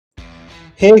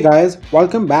Hey guys,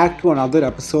 welcome back to another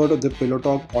episode of the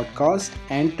Pillowtalk Podcast.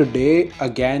 And today,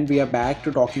 again, we are back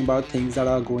to talking about things that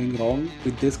are going wrong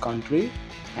with this country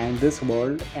and this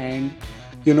world. And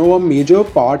a major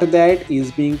part of that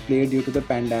is being played due to the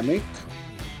pandemic.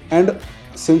 And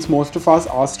since most of us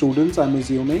are students, I'm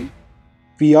assuming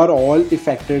we are all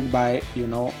affected by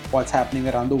what's happening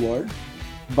around the world.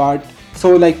 But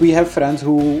so like we have friends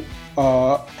who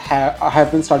have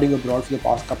been studying abroad for the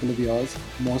past couple of years,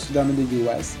 most of them in the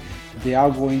US. They are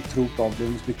going through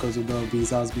problems because of the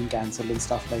visas being cancelled and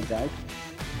stuff like that.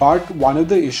 But one of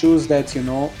the issues that's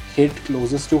hit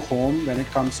closest to home when it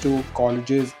comes to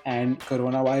colleges and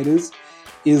coronavirus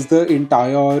is the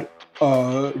entire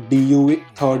DU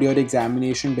third year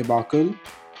examination debacle.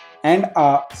 And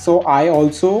so I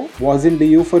also was in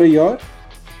DU for a year.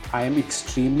 I am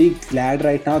extremely glad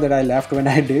right now that I left when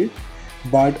I did.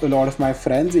 But a lot of my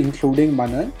friends, including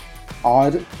Manan,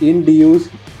 are in DUs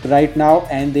right now,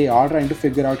 and they are trying to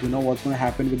figure out, what's going to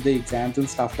happen with the exams and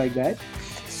stuff like that.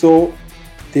 So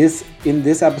this in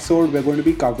this episode, we're going to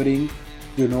be covering,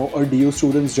 a DU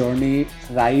student's journey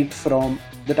right from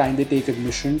the time they take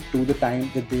admission to the time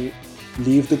that they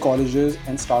leave the colleges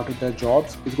and start with their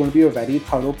jobs. It's going to be a very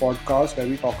thorough podcast where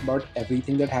we talk about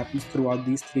everything that happens throughout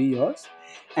these 3 years.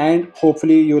 And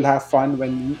hopefully you'll have fun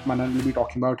when Manan will be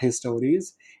talking about his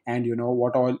stories and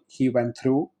what all he went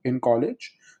through in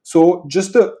college. So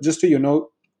just to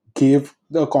give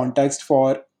the context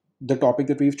for the topic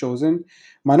that we've chosen,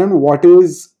 Manan, what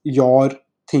is your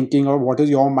thinking or what is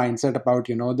your mindset about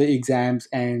the exams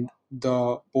and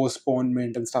the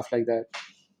postponement and stuff like that?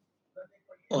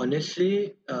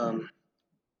 Honestly,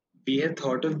 we have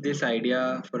thought of this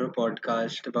idea for a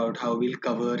podcast about how we'll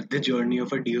cover the journey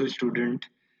of a DO student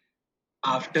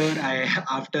after I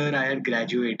after I had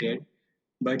graduated.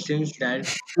 But since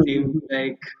that seems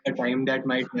like a time that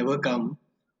might never come,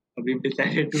 we've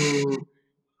decided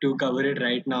to cover it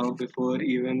right now before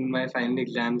even my final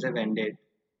exams have ended.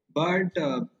 But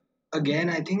again,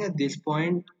 I think at this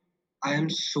point I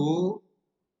am so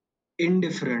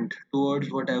indifferent towards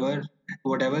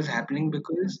whatever's happening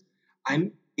because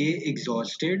I'm a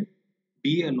exhausted,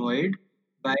 b annoyed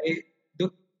by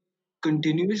the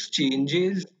continuous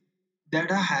changes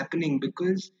that are happening.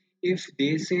 Because if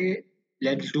they say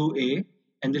let's do A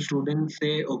and the students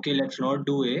say okay let's not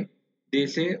do A, they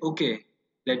say okay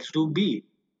let's do B,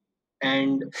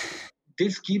 and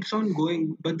this keeps on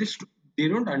going. But they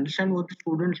don't understand what the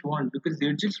students want because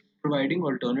they're just providing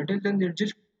alternatives and they're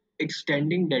just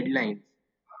extending deadlines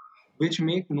which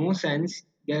make no sense.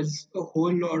 There's a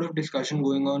whole lot of discussion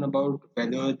going on about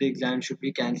whether the exam should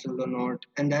be cancelled or not,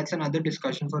 and that's another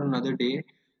discussion for another day.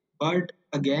 But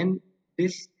again,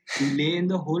 this delay in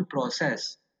the whole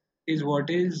process is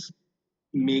what is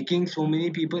making so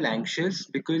many people anxious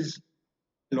because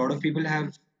a lot of people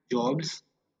have jobs,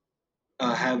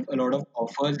 have a lot of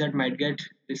offers that might get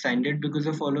rescinded because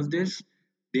of all of this.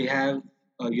 They have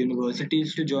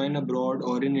universities to join abroad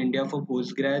or in India for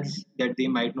postgrads that they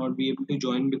might not be able to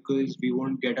join because we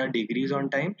won't get our degrees on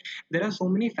time. There are so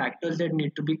many factors that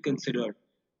need to be considered,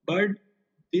 but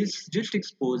this just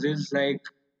exposes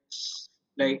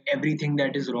like everything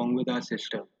that is wrong with our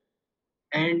system,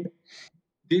 and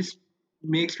this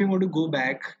makes me want to go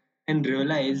back and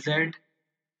realize that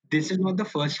this is not the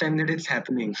first time that it's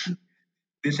happening.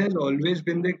 This has always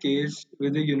been the case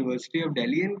with the University of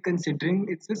Delhi, and considering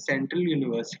it's a central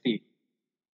university,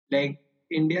 like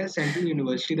India's central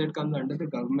university that comes under the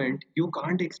government, you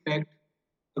can't expect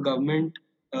a government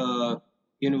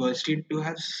university to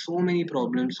have so many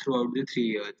problems throughout the 3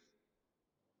 years.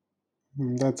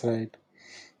 That's right.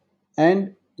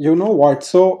 And you know what?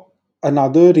 So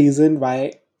another reason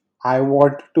why I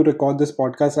want to record this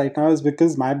podcast right now is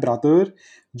because my brother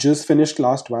just finished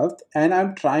class 12th and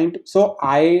I'm trying to, so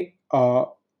I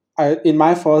in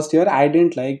my first year I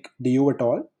didn't like DU at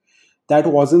all. That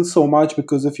wasn't so much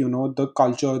because of the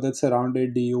culture that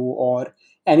surrounded DU or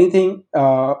anything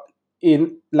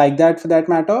in like that for that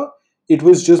matter. It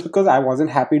was just because I wasn't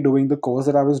happy doing the course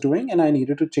that I was doing and I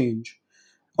needed to change.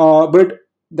 But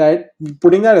that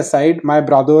putting that aside, my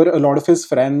brother, a lot of his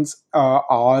friends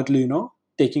are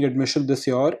taking admission this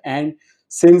year, and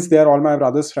since they're all my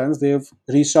brother's friends, they've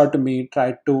reached out to me,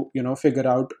 tried to figure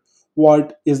out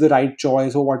what is the right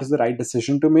choice or what is the right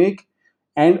decision to make.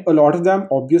 And a lot of them,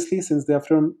 obviously, since they're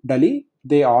from Delhi,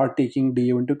 they are taking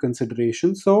DU into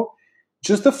consideration. So,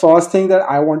 just the first thing that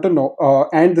I want to know,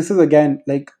 and this is again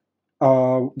like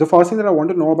the first thing that I want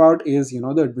to know about is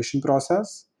the admission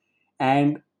process.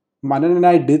 And Manan and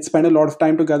I did spend a lot of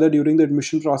time together during the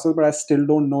admission process, but I still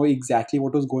don't know exactly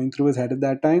what was going through his head at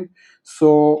that time.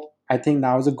 So I think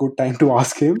now is a good time to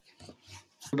ask him.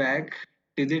 Back.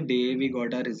 till the day we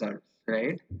got our results,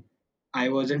 right? I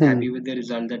wasn't Hmm. happy with the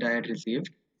result that I had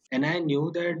received, and I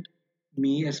knew that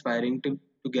me aspiring to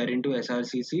get into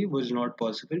SRCC was not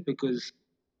possible because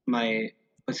my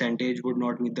percentage would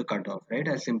not meet the cutoff, right?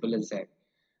 As simple as that.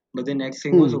 But the next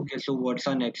thing was, Hmm. okay, so what's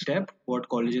our next step? What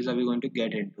colleges are we going to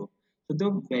get into? So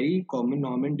the very common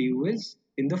norm and due is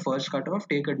in the first cutoff,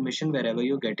 take admission wherever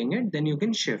you're getting it, then you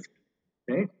can shift,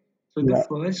 right? So the Yeah.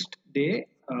 first day,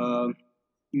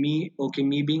 me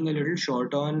being a little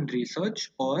short on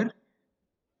research or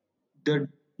the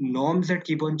norms that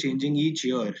keep on changing each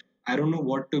year. I don't know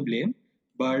what to blame,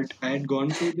 but I had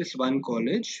gone to this one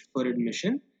college for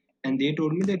admission and they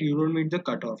told me that you don't meet the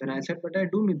cutoff. And I said, but I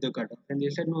do meet the cutoff. And they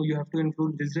said, no, you have to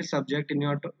include this subject in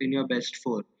your best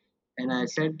four. And I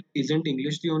said, isn't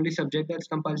English the only subject that's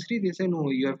compulsory? They said, no,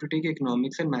 you have to take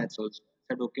economics and maths also.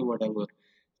 I said, okay, whatever.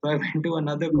 So I went to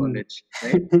another Hmm. college,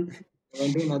 right? I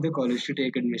went to another college to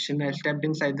take admission. I stepped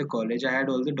inside the college. I had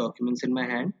all the documents in my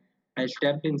hand. I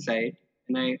stepped inside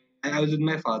and I was with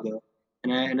my father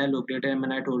and I looked at him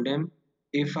and I told him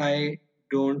if I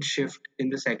don't shift in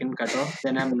the second cutoff,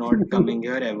 then I'm not coming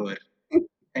here ever.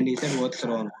 And he said, what's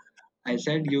wrong? I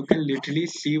said, you can literally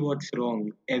see what's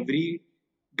wrong.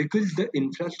 Because the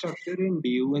infrastructure in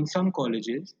DU in some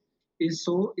colleges is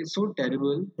so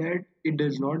terrible that it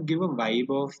does not give a vibe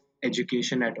of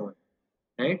education at all,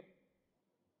 right?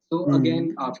 So Hmm.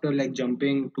 again, after like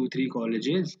jumping 2 3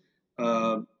 colleges,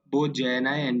 both Jay and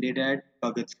I ended at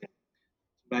Bhagat Singh.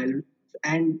 While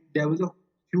and there was a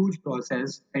huge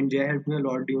process, and Jay helped me a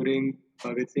lot during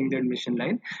Bhagat Singh's admission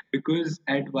line because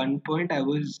at one point I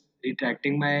was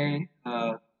retracting my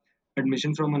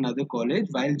admission from another college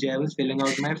while Jay was filling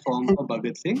out my form for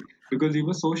Bhagat Singh because he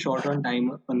was so short on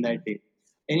time on that day.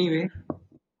 Anyway,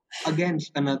 again,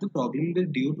 another problem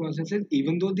with due process is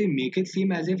even though they make it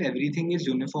seem as if everything is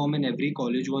uniform and every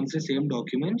college wants the same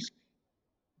documents,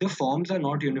 the forms are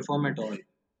not uniform at all.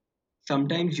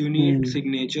 Sometimes you need Hmm.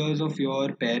 signatures of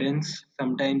your parents,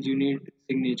 sometimes you need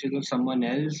signatures of someone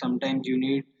else, sometimes you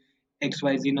need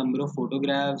XYZ number of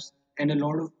photographs, and a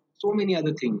lot of so many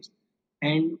other things.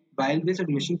 And while this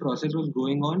admission process was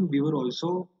going on, we were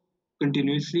also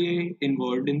continuously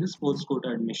involved in the sports quota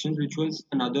admissions, which was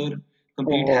another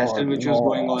complete Oh hassle which was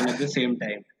going no. on at the same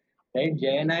time. Right?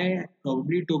 Jay and I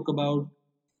probably took about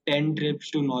 10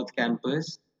 trips to North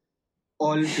Campus,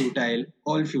 all futile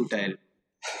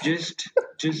just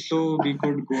so we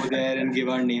could go there and give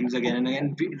our names again and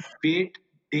again. Wait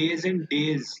days and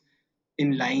days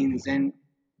in lines, and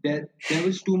there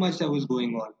was too much that was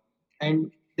going on.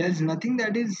 And there's nothing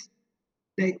that is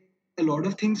like a lot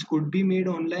of things could be made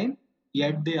online,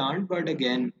 yet they aren't. But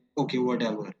again, okay,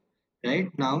 whatever. Right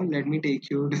now, let me take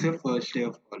you to the first day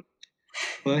of college.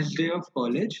 First day of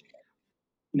college.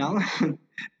 Now,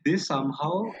 this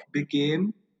somehow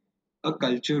became a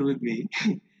culture with me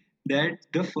that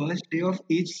the first day of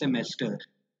each semester,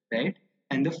 right,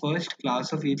 and the first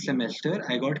class of each semester,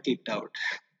 I got kicked out,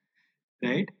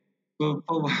 right?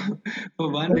 For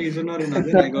one reason or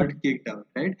another, I got kicked out,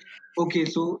 right? Okay,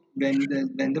 so when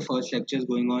the first lecture is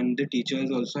going on, the teachers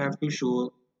also have to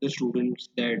show the students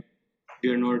that we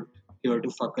are not here to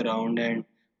fuck around and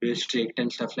we're strict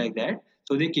and stuff like that.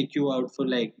 So they kick you out for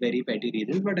like very petty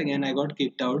reasons. But again, I got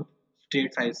kicked out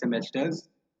straight 5 semesters,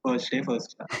 first day,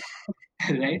 first class,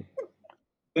 right?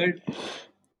 But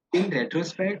in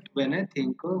retrospect, when I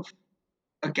think of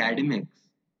academics,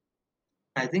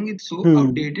 I think it's so Hmm.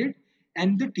 outdated,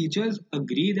 and the teachers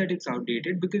agree that it's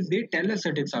outdated because they tell us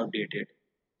that it's outdated,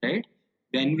 right?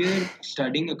 When we're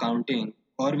studying accounting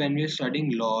or when we're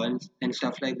studying law and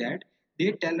stuff like that,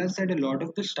 they tell us that a lot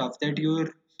of the stuff that you're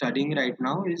studying right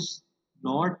now is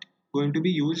not going to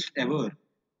be used ever.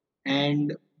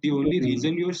 And the only Hmm.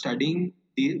 reason you're studying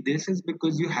this is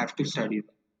because you have to study.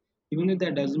 Even if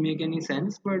that doesn't make any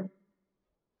sense, but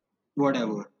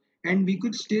whatever. And we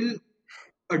could still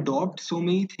adopt so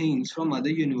many things from other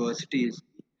universities.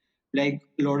 Like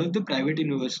a lot of the private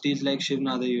universities like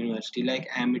Shivnada University, like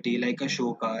Amity, like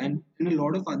Ashoka, and a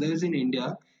lot of others in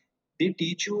India, they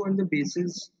teach you on the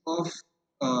basis of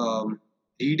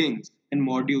readings and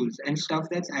modules and stuff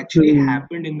that's actually Hmm.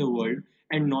 happened in the world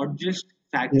and not just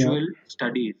Yeah. factual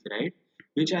studies, right?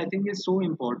 Which I think is so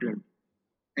important.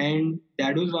 And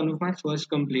that was one of my first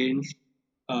complaints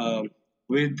uh,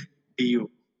 with DU.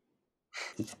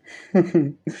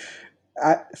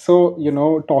 So,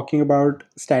 talking about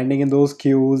standing in those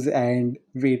queues and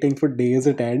waiting for days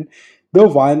at end, the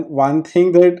one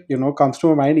thing that comes to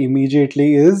my mind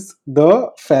immediately is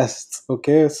the fests.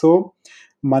 Okay, so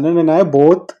Manan and I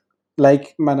both,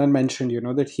 like Manan mentioned,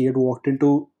 that he had walked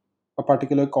into a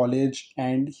particular college,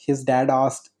 and his dad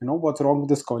asked, what's wrong with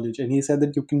this college, and he said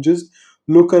that you can just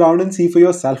look around and see for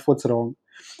yourself what's wrong.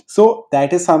 So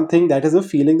that is something, that is a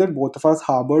feeling that both of us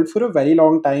harbored for a very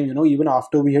long time, even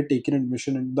after we had taken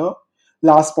admission in the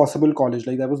last possible college.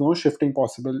 Like there was no shifting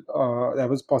possible, that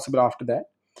was possible after that.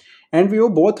 And we were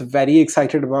both very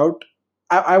excited about,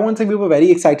 I won't say we were very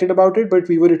excited about it, but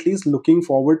we were at least looking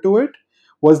forward to it,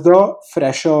 was the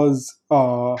freshers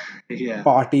Yeah.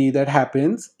 party that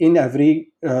happens in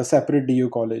every separate DU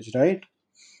college, right?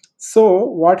 So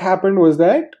what happened was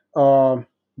that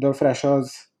the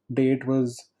freshers date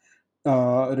was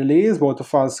released. Both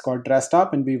of us got dressed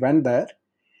up and we went there.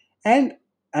 And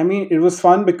I mean, it was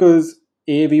fun because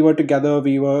we were together.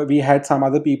 We had some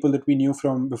other people that we knew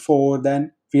from before.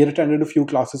 Then we had attended a few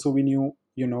classes, so we knew,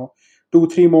 two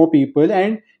three more people,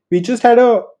 and we just had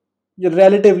a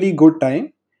relatively good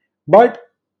time. But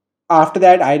after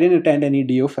that, I didn't attend any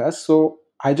DO fest. So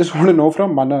I just want to know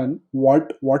from Manan,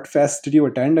 what fest did you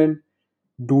attend, and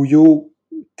do you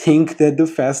think that the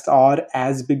fests are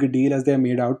as big a deal as they're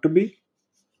made out to be?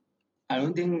 I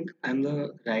don't think I'm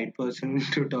the right person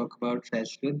to talk about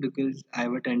fest with because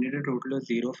I've attended a total of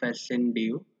zero fests in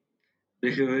DU.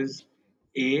 Because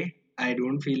I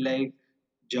don't feel like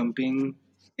jumping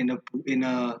in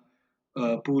a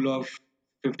pool of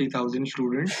 50,000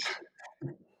 students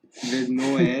with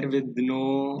no air, with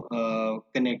no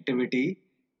connectivity,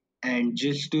 and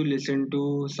just to listen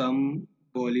to some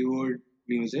Bollywood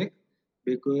music.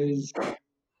 Because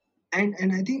and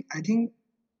I think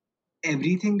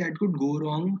everything that could go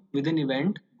wrong with an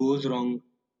event goes wrong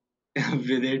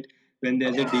with it when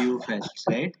there's a DU fest,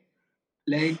 right?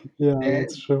 Like Yeah, there,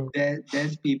 that's true.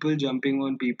 there's people jumping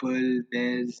on people.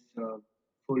 There's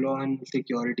full on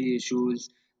security issues.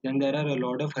 Then there are a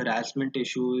lot of harassment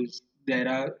issues. There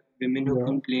are women who Yeah.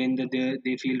 complain that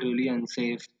they feel really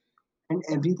unsafe, and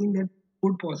everything that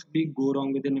could possibly go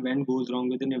wrong with an event goes wrong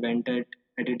with an event at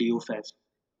a DU fest.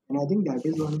 And I think that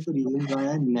is one of the reasons why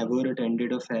I never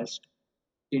attended a fest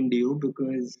in DU,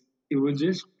 because it was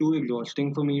just too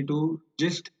exhausting for me to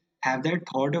just have that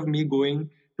thought of me going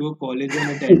to a college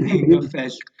and attending a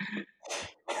fest.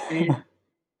 And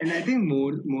and I think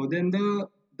more than the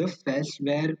fest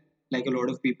where like a lot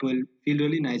of people feel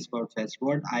really nice about fest,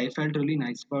 what I felt really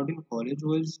nice about in college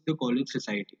was the college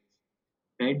society.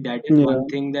 Right? That is Yeah. one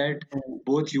thing that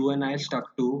both you and I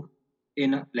stuck to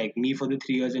in like me for the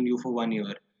 3 years and you for 1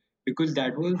 year. Because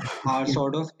that was our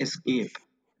sort of escape,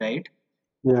 right?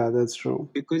 Yeah, that's true.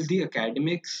 Because the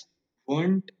academics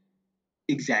weren't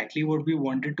exactly what we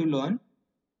wanted to learn.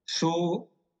 So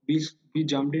we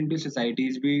jumped into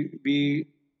societies. We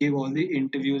gave all the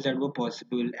interviews that were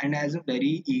possible. And as a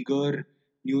very eager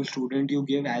new student, you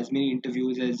give as many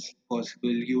interviews as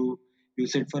possible. You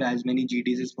sit for as many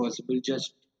GDs as possible.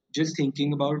 Just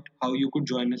thinking about how you could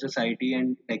join a society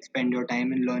and like spend your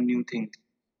time and learn new things,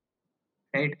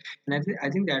 right? And I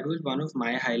think that was one of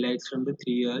my highlights from the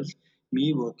 3 years,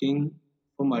 me working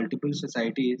for multiple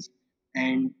societies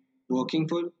and working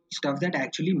for stuff that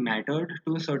actually mattered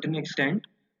to a certain extent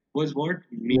was what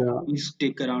made Yeah. me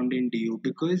stick around in DU.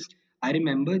 Because I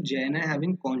remember Jay and I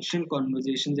having constant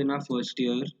conversations in our first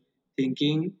year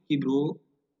thinking कि bro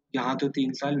यहाँ तो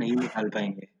 3 साल नहीं निकाल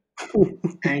पाएंगे,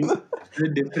 and the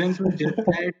difference was just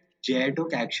that Jay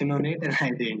took action on it and I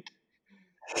didn't,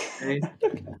 right?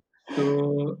 So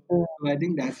I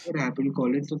think that's what happened.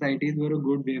 College societies were a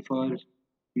good way for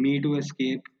me to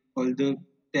escape all the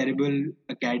terrible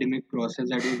academic process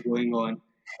that was going on,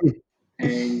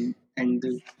 and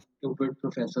the stupid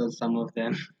professors, some of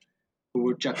them, who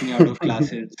would chuck me out of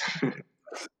classes.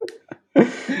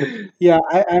 Yeah,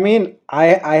 I mean,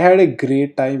 I had a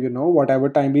great time, whatever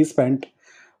time we spent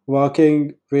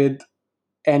working with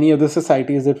any of the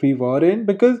societies that we were in,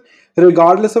 because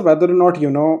regardless of whether or not,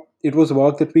 it was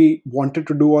work that we wanted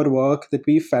to do or work that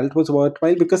we felt was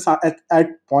worthwhile, because at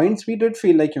points we did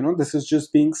feel like, this is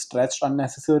just being stretched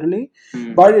unnecessarily.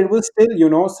 Hmm. But it was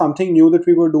still, something new that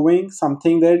we were doing,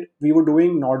 something that we were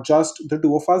doing not just the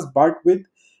two of us, but with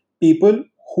people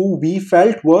who we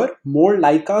felt were more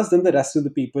like us than the rest of the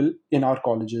people in our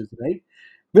colleges, right?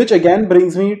 Which again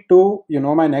brings me to,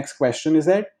 my next question is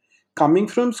that, coming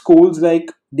from schools like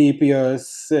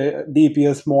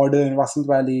DPS, Modern, Vasant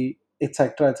Valley,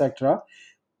 etc., etc.,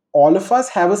 all of us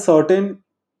have a certain,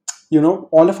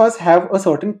 all of us have a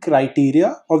certain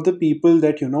criteria of the people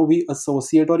that, we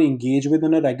associate or engage with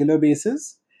on a regular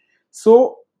basis.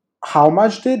 So how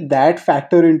much did that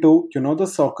factor into, the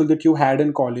circle that you had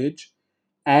in college,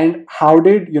 and how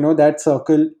did, that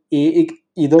circle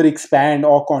either expand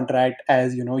or contract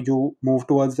as, you move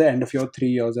towards the end of your 3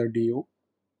 years at DU?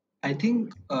 I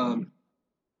think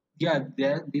Yeah,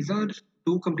 these are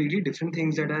two completely different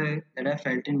things that I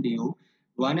felt in DU.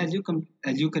 One, as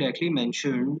you correctly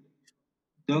mentioned,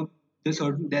 the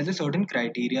there's a certain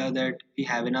criteria that we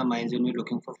have in our minds when we're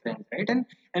looking for friends, right?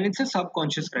 And it's a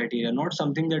subconscious criteria, not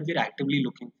something that we're actively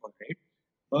looking for, right?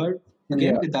 But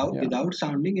again, Yeah, yeah. without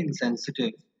sounding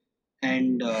insensitive,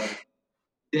 and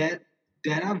there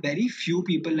there are very few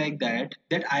people like that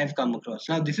I've come across.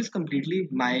 Now, this is completely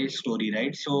my story,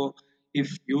 right? So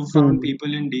if you found Hmm.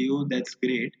 people in DU, that's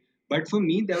great. But for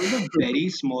me, there was a very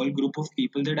small group of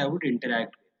people that I would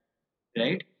interact with,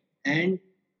 right? And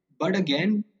but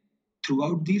again,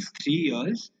 throughout these 3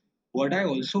 years, what I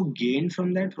also gained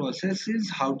from that process is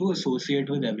how to associate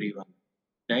with everyone,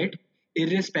 right?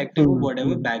 Irrespective of Hmm.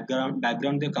 whatever Hmm.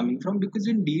 background they're coming from, because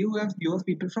in D you have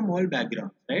people from all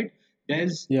backgrounds, right?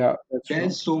 There's Yeah, that's true.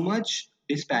 there's so much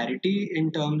disparity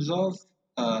in terms of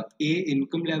a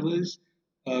income levels,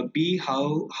 b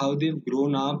how they've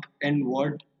grown up, and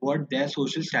what their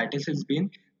social status has been.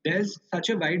 There's such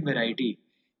a wide variety,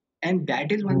 and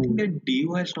that is one thing Hmm. that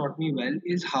DU has taught me well,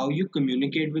 is how you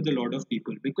communicate with a lot of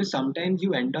people, because sometimes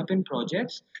you end up in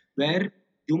projects where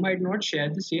you might not share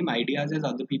the same ideas as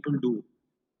other people do,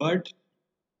 but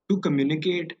to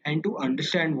communicate and to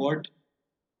understand what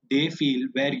they feel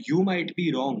where you might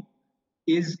be wrong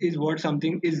is what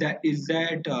something is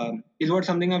what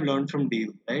something I've learned from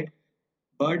DU, right?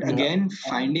 But Yeah. again,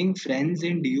 finding friends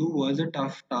in DU was a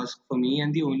tough task for me,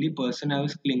 and the only person I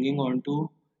was clinging on to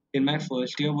in my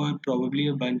first year were probably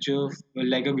a bunch of, well,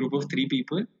 like a group of three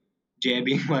people, Jay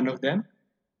being one of them.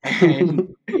 And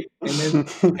and as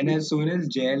and as soon as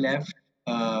Jay left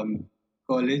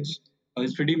college, I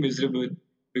was pretty miserable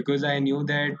because I knew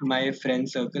that my friend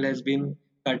circle has been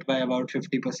cut by about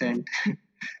 50%.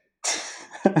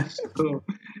 So,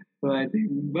 so I think,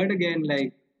 but again,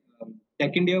 like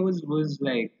second year was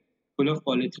like full of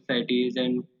college societies,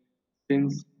 and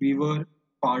since we were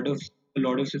part of a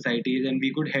lot of societies and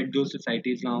we could head those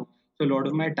societies now, so a lot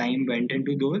of my time went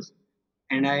into those,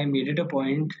 and I made it a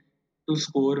point to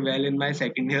score well in my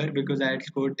second year because I had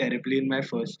scored terribly in my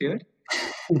first year.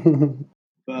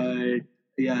 But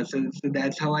yeah, so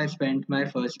that's how I spent my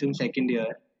first and second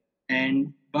year.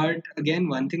 And but again,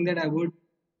 one thing that I would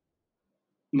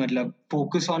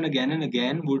focus on again and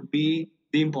again would be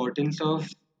the importance of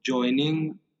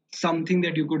joining something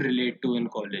that you could relate to in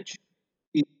college.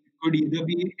 It could either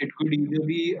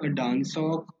be a dance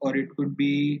talk, or it could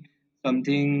be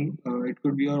something, it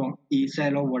could be your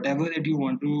ESL or whatever that you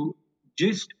want to.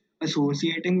 Just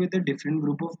associating with a different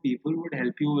group of people would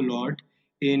help you a lot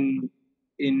in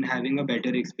having a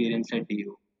better experience at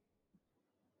DU.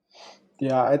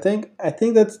 Yeah, I think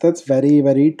that's very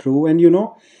very true, and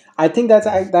I think that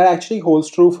actually holds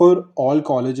true for all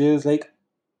colleges. Like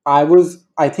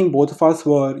I think both of us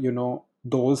were,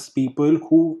 those people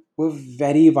who were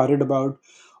very worried about,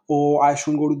 oh, I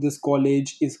shouldn't go to this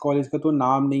college, इस college का तो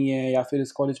नाम नहीं है, या फिर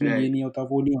इस college में ये Right. नहीं होता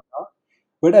वो नहीं होता.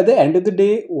 But at the end of the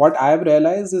day, what I've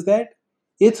realized is that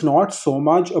it's not so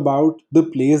much about the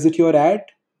place that you're at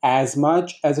as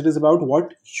much as it is about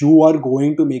what you are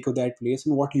going to make of that place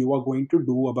and what you are going to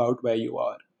do about where you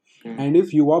are. Mm. And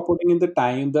if you are putting in the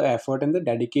time, the effort, and the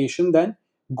dedication, then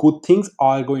good things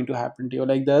are going to happen to you.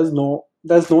 Like there's no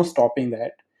stopping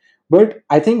that. But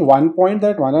I think one point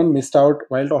that Manan missed out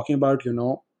while talking about,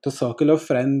 the circle of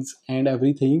friends and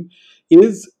everything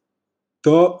is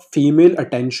the female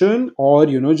attention, or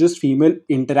just female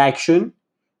interaction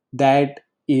that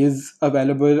is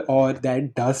available or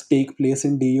that does take place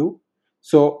in DU.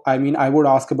 So I mean, I would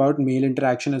ask about male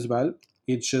interaction as well.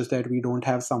 It's just that we don't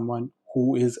have someone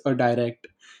who is a direct,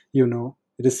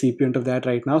 recipient of that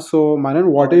right now. So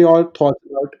Manan, what are Or your thoughts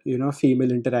about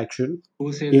female interaction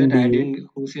in DU?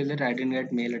 who says that I didn't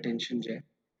get male attention, Jay?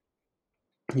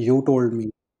 You told me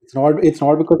it's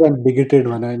not because I'm bigoted,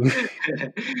 Manan.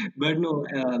 But no,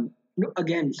 no.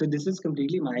 Again, so this is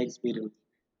completely my experience,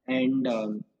 and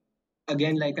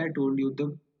again, like I told you,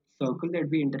 the circle that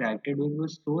we interacted with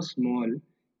was so small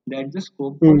that the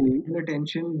scope for Hmm. female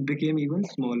attention became even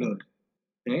smaller,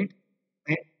 right?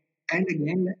 And, and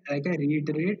again, like I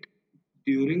reiterate,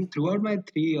 during throughout my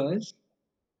 3 years,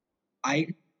 I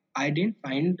I didn't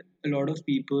find a lot of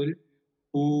people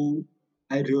who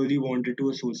I really wanted to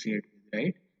associate with,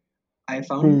 right? I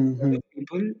found Hmm. a lot Hmm. of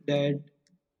people that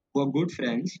were good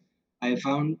friends. I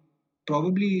found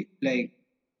probably like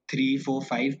three, four,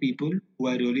 five people who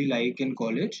I really like in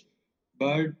college,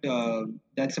 but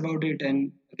that's about it.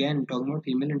 And again, talking about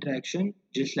female interaction,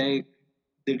 just like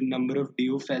the number of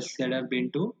DU fests that I've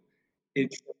been to,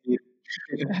 it's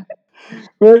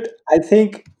But I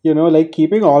think, like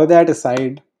keeping all of that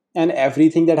aside and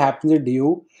everything that happens at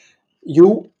DU,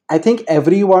 you I think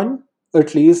everyone,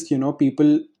 at least,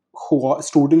 people who are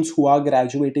students who are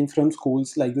graduating from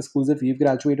schools like the schools that we've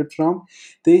graduated from,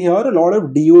 they hear a lot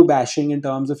of DU bashing in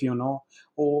terms of,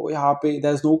 oh, यहाँ पे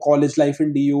there's no college life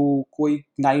in DU, कोई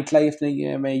night life नहीं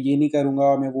है, मैं ये नहीं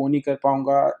करूँगा, मैं वो नहीं कर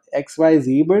पाऊँगा,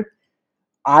 XYZ. But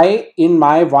in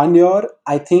my 1 year,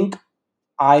 I think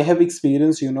I have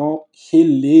experienced,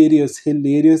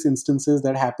 hilarious instances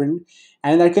that happened,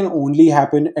 and that can only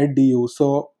happen at DU.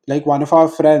 So, like one of our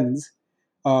friends,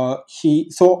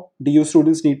 DU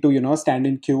students need to, stand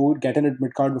in queue, get an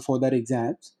admit card before their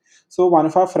exams. So one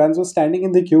of our friends was standing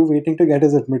in the queue waiting to get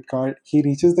his admit card. He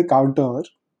reaches the counter, order,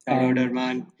 and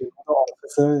man. the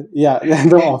officer, yeah,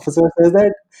 the officer says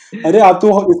that, "अरे आप तो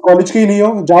इस college के ही नहीं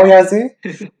हो, जाओ यहाँ से."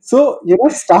 So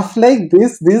stuff like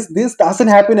this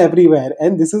doesn't happen everywhere,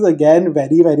 and this is again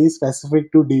very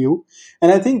specific to DU.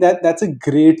 And I think that that's a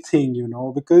great thing,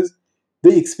 because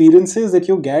the experiences that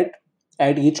you get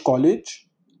at each college,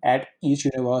 at each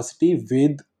university,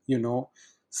 with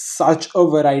such a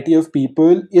variety of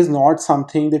people, is not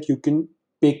something that you can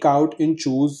pick out and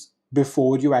choose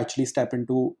before you actually step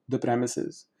into the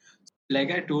premises.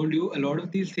 Like I told you, a lot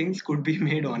of these things could be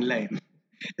made online.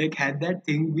 Like had that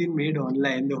thing been made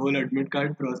online, the whole admit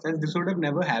card process, this would have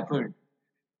never happened,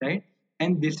 right?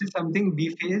 And this is something we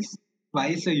face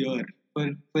twice a year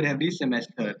for every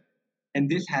semester. And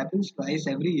this happens twice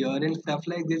every year, and stuff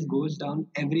like this goes down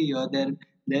every year. There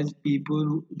are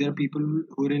people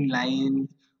who are in line,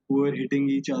 who are hitting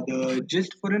each other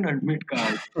just for an admit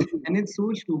card. And it's so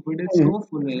stupid, it's Mm. so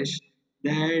foolish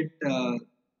that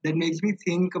that makes me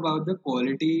think about the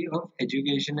quality of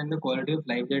education and the quality of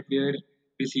life that we're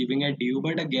receiving at DU.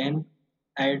 But again,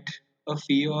 at a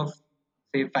fee of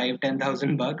say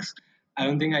 5-10,000 bucks, I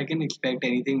don't think I can expect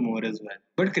anything more as well.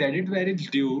 But credit where it's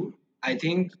due, I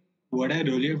think what I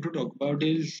really have to talk about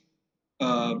is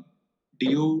uh,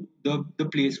 DU, the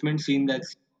placement scene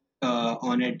that's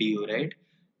on at DU, right?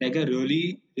 Like I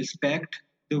really respect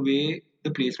the way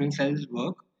the placement cells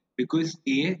work because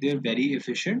A, they're very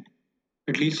efficient,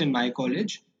 at least in my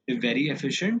college, they're very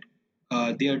efficient.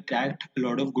 They attract a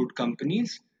lot of good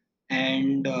companies,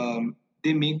 and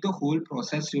they make the whole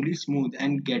process really smooth.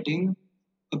 And getting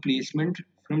a placement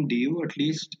from DU, at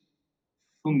least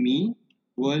for me,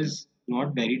 was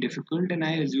not very difficult. And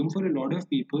I assume for a lot of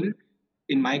people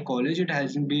in my college, it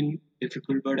hasn't been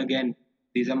difficult. But again,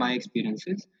 these are my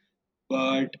experiences.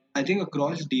 But I think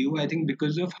across DU, I think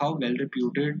because of how well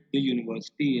reputed the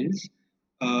university is,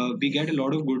 we get a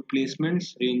lot of good placements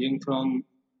ranging from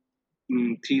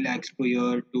 3 lakhs per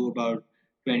year to about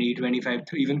 20, 25,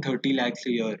 even 30 lakhs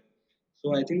a year.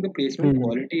 So I think the placement Hmm.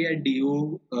 quality at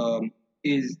DU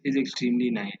is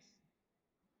extremely nice.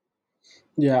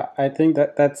 Yeah, I think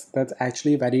that's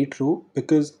actually very true,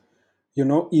 because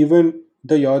even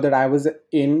the year that I was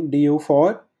in DU for,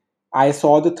 I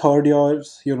saw the third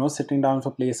years sitting down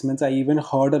for placements. I even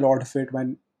heard a lot of it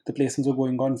when the placements were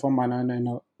going on for Manan and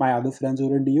my other friends who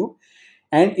were in DU,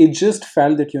 and it just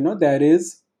felt that there is,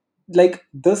 like,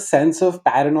 the sense of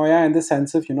paranoia and the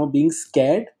sense of being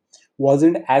scared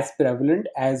wasn't as prevalent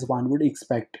as one would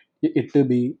expect it to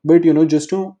be. But just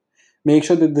to make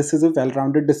sure that this is a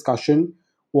well-rounded discussion,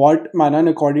 what, Manan,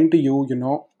 according to you,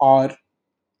 are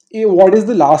what is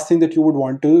the last thing that you would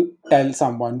want to tell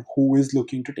someone who is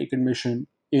looking to take admission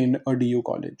in a DU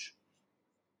college?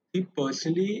 See,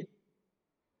 personally,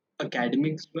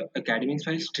 academics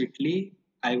wise strictly,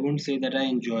 I won't say that I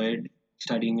enjoyed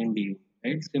studying in DU,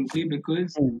 right? Simply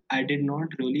because Mm. I did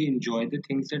not really enjoy the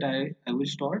things that I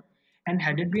was taught. And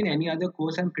had it been any other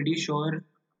course, I'm pretty sure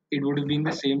it would have been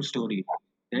the same story,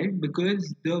 right?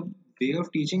 Because the way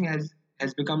of teaching has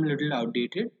become a little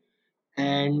outdated,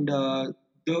 and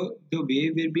the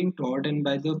way we're being taught and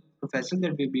by the professors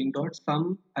that we're being taught,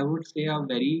 some I would say are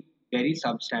very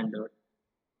substandard,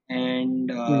 and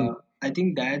Mm. I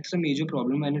think that's a major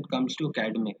problem when it comes to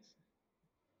academics.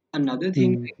 Another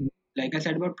thing, Mm. like I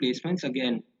said about placements,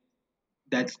 again,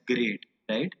 that's great,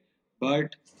 right?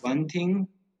 But one thing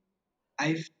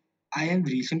I've I have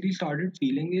recently started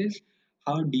feeling is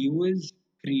how DU is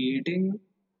creating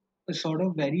a sort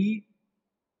of very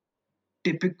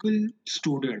typical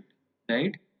student,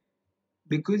 right?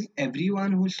 Because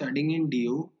everyone who's studying in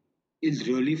DU is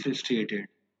really frustrated,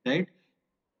 right?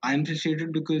 I'm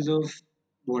frustrated because of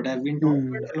what I've been taught,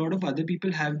 Mm. but a lot of other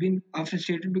people have been are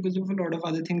frustrated because of a lot of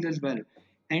other things as well.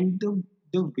 And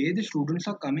the way the students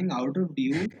are coming out of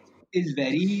DU is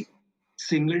very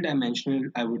single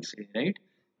dimensional, I would say, right?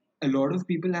 A lot of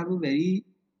people have a very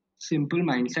simple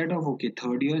mindset of okay,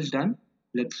 third year is done,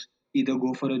 let's either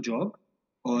go for a job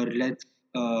or let's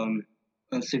um,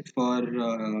 sit for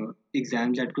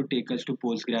exams that could take us to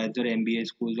postgrads or MBA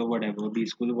schools or whatever, B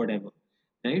school or whatever,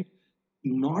 right?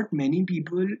 Not many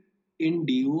people in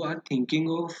DU are thinking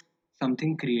of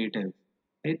something creative.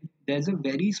 Right? There's a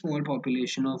very small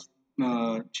population of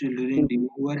children in DU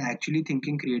who are actually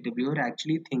thinking creatively, who are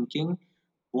actually thinking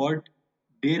what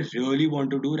they really want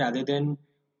to do rather than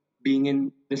being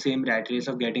in the same rat race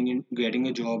of getting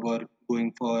a job or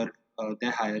going for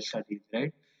their higher studies,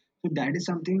 right? So that is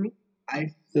something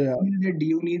I Yeah. feel that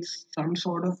DU needs some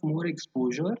sort of more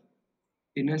exposure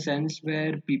in a sense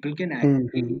where people can Hmm.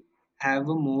 actually have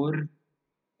a more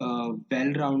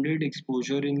well-rounded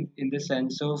exposure in the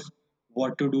sense of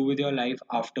what to do with your life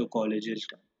after college is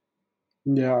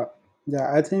done. Yeah.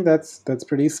 Yeah. I think that's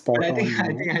pretty But spot I think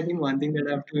on. I think one thing that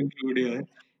I have to include here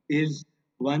is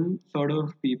one sort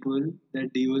of people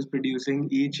that DO is producing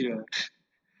each year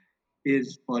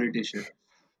is politicians,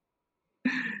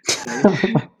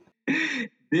 right?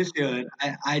 This year,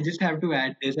 I just have to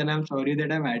add this, and I'm sorry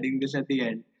that I'm adding this at the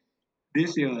end.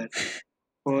 This year,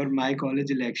 for my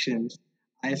college elections,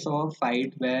 I saw a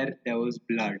fight where there was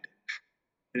blood,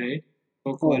 right?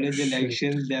 For Oh college shit.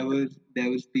 elections, there were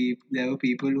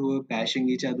people who were bashing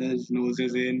each other's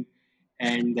noses in,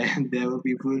 and then there were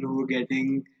people who were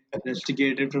getting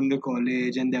rusticated from the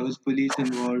college, and there was police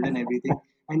involved and everything.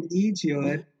 And each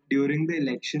year during the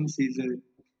election season,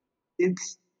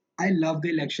 it's I love the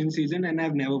election season, and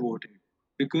I've never voted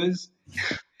because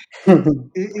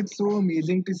it's so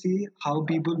amazing to see how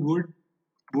people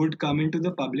would come into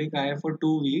the public eye for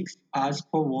 2 weeks, ask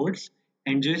for votes,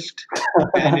 and just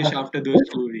vanish after those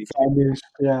 2 weeks. Spanish.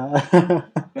 Yeah.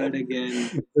 But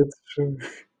again, That's true.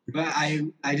 but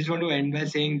I just want to end by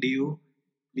saying, do you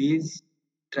please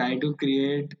try to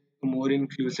create a more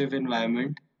inclusive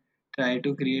environment? Try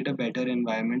to create a better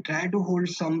environment. Try to hold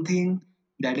something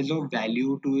that is of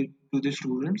value to the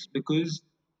students because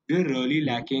we're really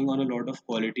lacking on a lot of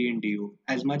quality in DU.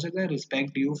 As much as I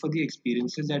respect DU for the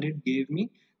experiences that it gave me,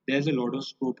 there's a lot of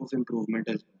scope of improvement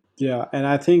as well. Yeah, and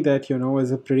I think that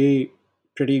is a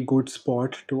pretty good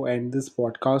spot to end this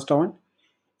podcast on.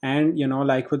 And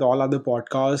like with all other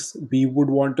podcasts, we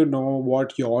would want to know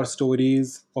what your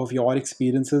stories of your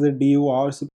experiences at DU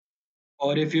are. So,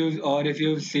 Or if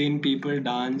you've seen people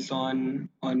dance on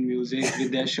music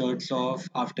with their shirts off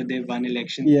after they've won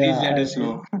elections, please yeah, let us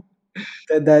know.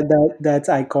 that's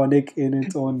iconic in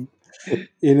its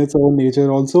own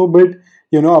nature also. But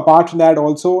apart from that,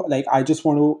 also, like, I just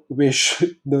want to wish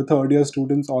the third year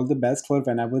students all the best for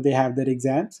whenever they have their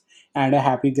exams, and a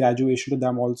happy graduation to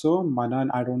them also. Manan,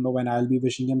 I don't know when I'll be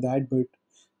wishing him that, but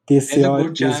this There's a year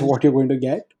good is chance what you're going to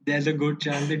get. there's a good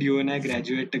chance that you and I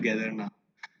graduate together now.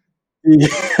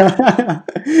 Yeah.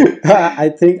 I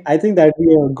think that'd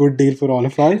be a good deal for all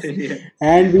of us. Yeah.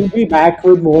 And we'll be back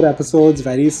with more episodes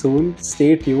very soon.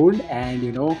 Stay tuned, and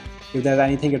if there's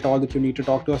anything at all that you need to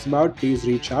talk to us about, please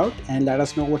reach out and let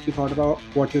us know what you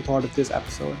thought of this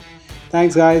episode.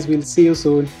 Thanks guys, we'll see you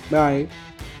soon. Bye.